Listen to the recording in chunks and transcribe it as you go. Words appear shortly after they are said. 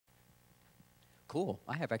cool,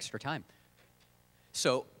 I have extra time.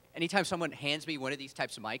 So anytime someone hands me one of these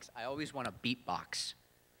types of mics, I always want to beatbox.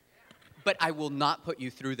 But I will not put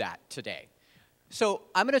you through that today. So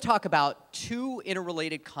I'm going to talk about two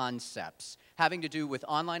interrelated concepts having to do with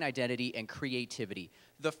online identity and creativity.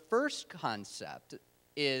 The first concept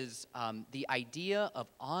is the idea of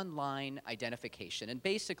online identification. And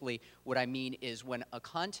basically, what I mean is when a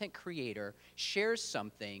content creator shares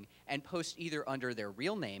something and posts either under their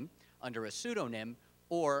real name, under a pseudonym,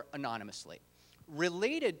 or anonymously.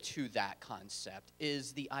 Related to that concept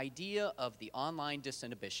is the idea of the online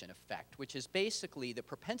disinhibition effect, which is basically the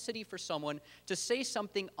propensity for someone to say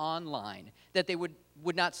something online that they would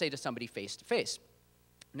not say to somebody face-to-face.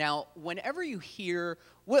 Now, whenever you hear,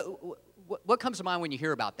 what comes to mind when you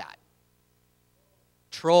hear about that?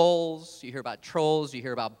 Trolls, you hear about trolls, you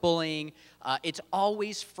hear about bullying. It's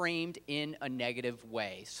always framed in a negative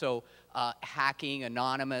way. So hacking,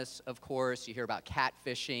 anonymous, of course, you hear about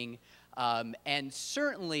catfishing. And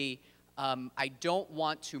certainly, I don't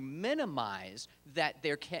want to minimize that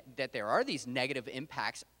there are these negative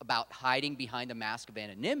impacts about hiding behind the mask of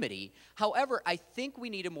anonymity. However, I think we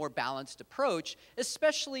need a more balanced approach,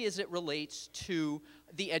 especially as it relates to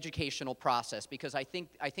the educational process, because I think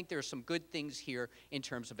there are some good things here in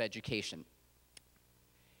terms of education.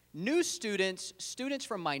 New students, students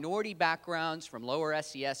from minority backgrounds, from lower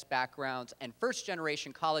SES backgrounds, and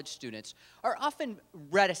first-generation college students are often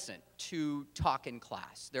reticent to talk in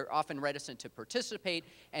class. They're often reticent to participate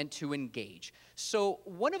and to engage. So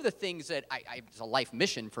one of the things that it's a life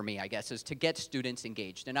mission for me, I guess, is to get students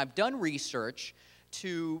engaged. And I've done research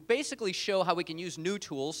to basically show how we can use new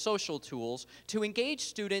tools, social tools, to engage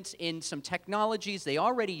students in some technologies they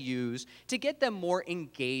already use to get them more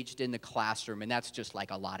engaged in the classroom. And that's just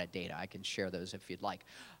like a lot of data. I can share those if you'd like.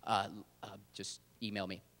 Just email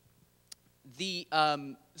me.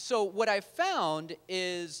 So what I've found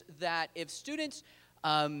is that if students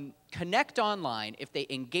connect online, if they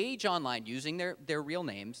engage online using their real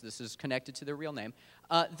names, this is connected to their real name,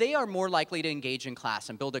 they are more likely to engage in class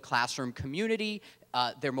and build a classroom community.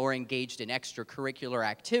 They're more engaged in extracurricular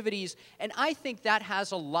activities. And I think that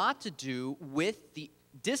has a lot to do with the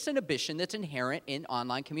disinhibition that's inherent in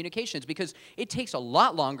online communications, because it takes a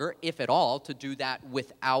lot longer, if at all, to do that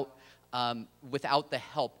without the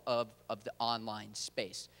help of the online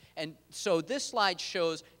space. And so this slide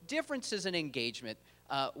shows differences in engagement.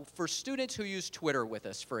 For students who use Twitter with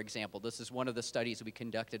us, for example, this is one of the studies we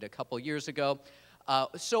conducted a couple years ago.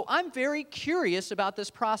 So I'm very curious about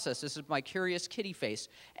this process. This is my curious kitty face.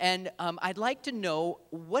 And I'd like to know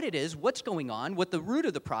what it is, what's going on, what the root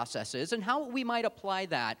of the process is, and how we might apply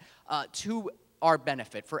that to our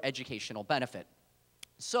benefit, for educational benefit.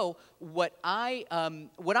 So what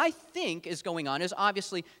I think is going on is,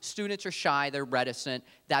 obviously students are shy, they're reticent.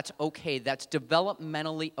 That's okay, that's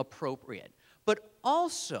developmentally appropriate. But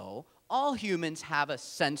also, all humans have a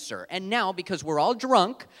sensor. And now, because we're all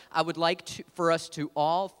drunk, I would like for us to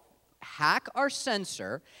all hack our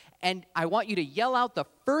sensor, and I want you to yell out the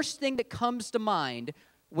first thing that comes to mind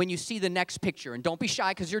when you see the next picture. And don't be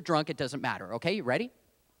shy because you're drunk, it doesn't matter. Okay, you ready?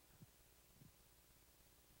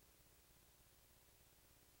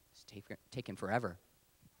 It's taking forever.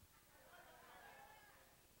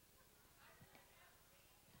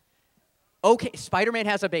 Okay, Spider-Man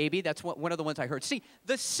has a baby. That's one of the ones I heard. See,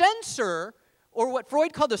 the sensor, or what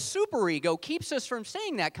Freud called the superego, keeps us from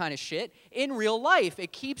saying that kind of shit in real life.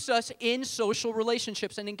 It keeps us in social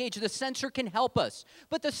relationships and engaged. The sensor can help us,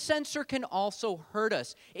 but the sensor can also hurt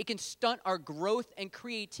us. It can stunt our growth and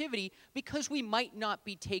creativity because we might not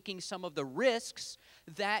be taking some of the risks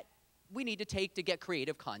that we need to take to get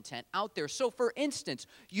creative content out there. So for instance,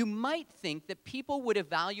 you might think that people would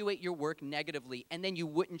evaluate your work negatively and then you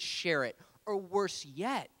wouldn't share it. Or worse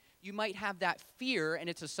yet, you might have that fear, and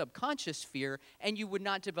it's a subconscious fear, and you would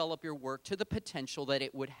not develop your work to the potential that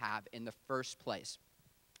it would have in the first place.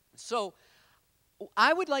 So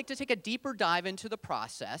I would like to take a deeper dive into the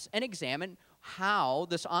process and examine how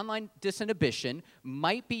this online disinhibition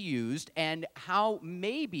might be used and how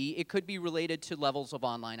maybe it could be related to levels of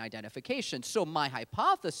online identification. So my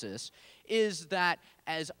hypothesis is that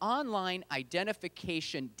as online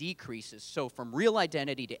identification decreases, so from real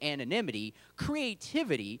identity to anonymity,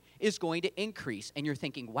 creativity is going to increase. And you're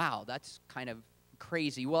thinking, wow, that's kind of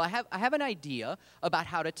crazy. Well, I have an idea about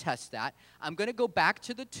how to test that. I'm going to go back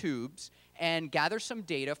to the tubes and gather some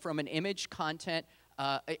data from an image creation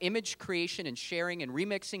and sharing and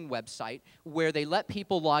remixing website where they let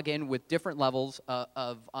people log in with different levels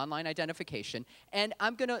of online identification. And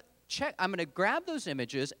I'm going to grab those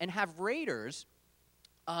images and have raters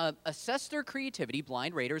assess their creativity,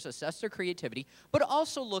 blind raters assess their creativity, but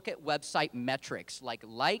also look at website metrics like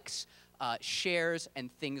likes, shares,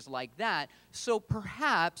 and things like that. So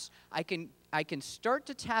perhaps I can start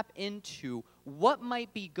to tap into what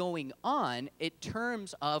might be going on in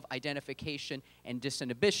terms of identification and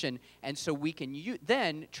disinhibition, and so we can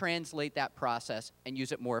then translate that process and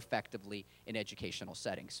use it more effectively in educational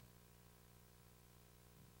settings.